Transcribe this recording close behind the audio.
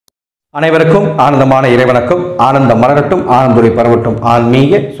அனைவருக்கும் ஆனந்தமான இறைவணக்கம். ஆனந்தம் மலரட்டும், ஆனந்தொலி பரவட்டும்.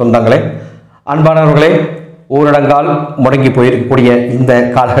 ஆன்மீக சொந்தங்களே, அன்பானவர்களே, ஊரடங்கால் முடங்கி போயிருக்கக்கூடிய இந்த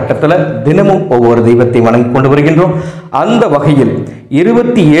காலகட்டத்தில் தினமும் ஒவ்வொரு தெய்வத்தை வணங்கி கொண்டு வருகின்றோம். அந்த வகையில்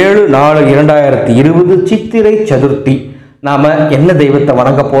 27/4/2020 சித்திரை சதுர்த்தி நாம் என்ன தெய்வத்தை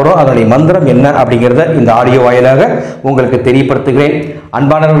வணங்க போகிறோம், அதனுடைய மந்திரம் என்ன அப்படிங்கிறத இந்த ஆடியோ வாயிலாக உங்களுக்கு தெரியப்படுத்துகிறேன்.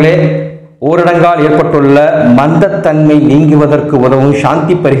 அன்பானவர்களே, ஊரடங்கால் ஏற்பட்டுள்ள மந்தத்தன்மை நீங்குவதற்கு உதவும்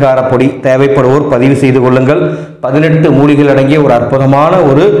சாந்தி பரிகார பொடி தேவைப்படுவோர் பதிவு செய்து கொள்ளுங்கள். 18 மூலிகள் அடங்கிய ஒரு அற்புதமான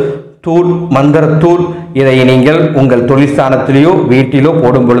ஒரு தூள், மந்திர தூள். இதை நீங்கள் உங்கள் தொழிற்சானத்திலேயோ வீட்டிலோ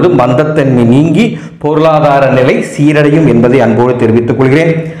போடும் பொழுது மந்தத்தன்மை நீங்கி பொருளாதார நிலை சீரடையும் என்பதை அன்போடு தெரிவித்துக்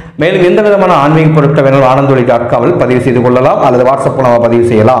கொள்கிறேன். மேலும் எந்த விதமான ஆன்மீக பொருட்கள் வேணாலும் ஆனந்தொலி.comல் பதிவு செய்து கொள்ளலாம், அல்லது வாட்ஸ்அப் மூலமாக பதிவு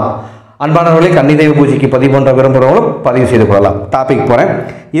செய்யலாம். அன்பானவர்களே, கன்னி தெய்வ பூஜைக்கு பதிவு போன்ற விரும்புகிறவங்களும் பதிவு செய்து கொள்ளலாம். டாபிக் போகிறேன்.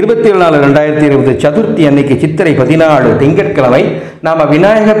 27/4/2020 சதுர்த்தி அன்னைக்கு சித்திரை 14 திங்கட்கிழமை நாம்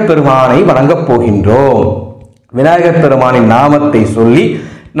விநாயகப் பெருமானை வணங்கப் போகின்றோம். விநாயகப் பெருமானின் நாமத்தை சொல்லி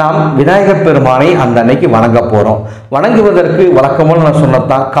நாம் விநாயகப் பெருமானை அந்த அன்னைக்கு வணங்க போகிறோம். வணங்குவதற்கு வழக்கமாக நான்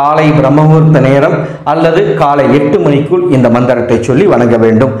சொன்னதான் காலை பிரம்மமுகூர்த்த நேரம் அல்லது காலை 8 மணிக்குள் இந்த மந்திரத்தை சொல்லி வணங்க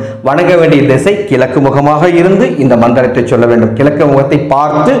வேண்டும். வணங்க வேண்டிய திசை கிழக்கு முகமாக இருந்து இந்த மந்திரத்தை சொல்ல வேண்டும். கிழக்கு முகத்தை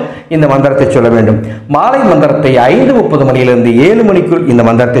பார்த்து இந்த மந்திரத்தை சொல்ல வேண்டும். மாலை மந்திரத்தை 5:30 மணியிலிருந்து 7 மணிக்குள் இந்த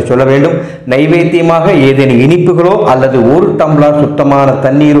மந்திரத்தை சொல்ல வேண்டும். நைவேத்தியமாக ஏதேனும் இனிப்புகளோ அல்லது 1 டம்ளர் சுத்தமான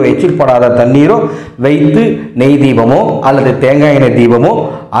தண்ணீரோ, எச்சில் படாத தண்ணீரோ வைத்து நெய் தீபமோ அல்லது தேங்காய் எண்ணெய் தீபமோ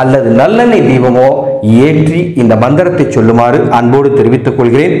அல்லது நல்லெண்ணெய் தீபமோ ஏற்றி இந்த மந்திரத்தை சொல்லுமாறு அன்போடு தெரிவித்துக்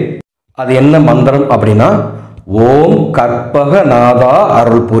கொள்கிறேன். அது என்ன மந்திரம் அப்படின்னா, ஓம் கற்பகநாதா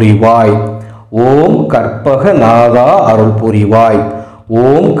அருள் புரிவாய், ஓம் கற்பகநாதா அருள் புரிவாய்,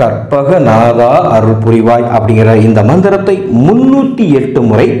 ஓம் கற்பகநாதா அருள் புரிவாய் அப்படிங்கிற இந்த மந்திரத்தை 308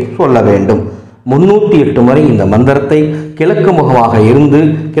 முறை சொல்ல வேண்டும். 308 முறை இந்த மந்திரத்தை கிழக்கு முகமாக இருந்து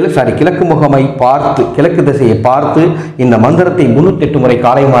கிழக்கு முகமை பார்த்து, கிழக்கு திசையை பார்த்து இந்த மந்திரத்தை 308 முறை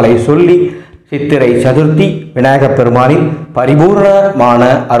காலை மாலை சொல்லி சித்திரை சதுர்த்தி விநாயகப் பெருமானின் பரிபூர்ணமான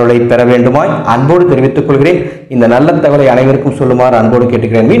அருளை பெற வேண்டுமாய் அன்போடு தெரிவித்துக் கொள்கிறேன். இந்த நல்ல தகவலை அனைவருக்கும் சொல்லுமாறு அன்போடு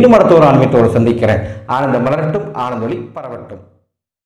கேட்டுக்கிறேன். மீண்டும் அடுத்த ஒரு ஆன்மீகத்தோடு சந்திக்கிறேன். ஆனந்தம் மலரட்டும், ஆனந்தொலி பரவட்டும்.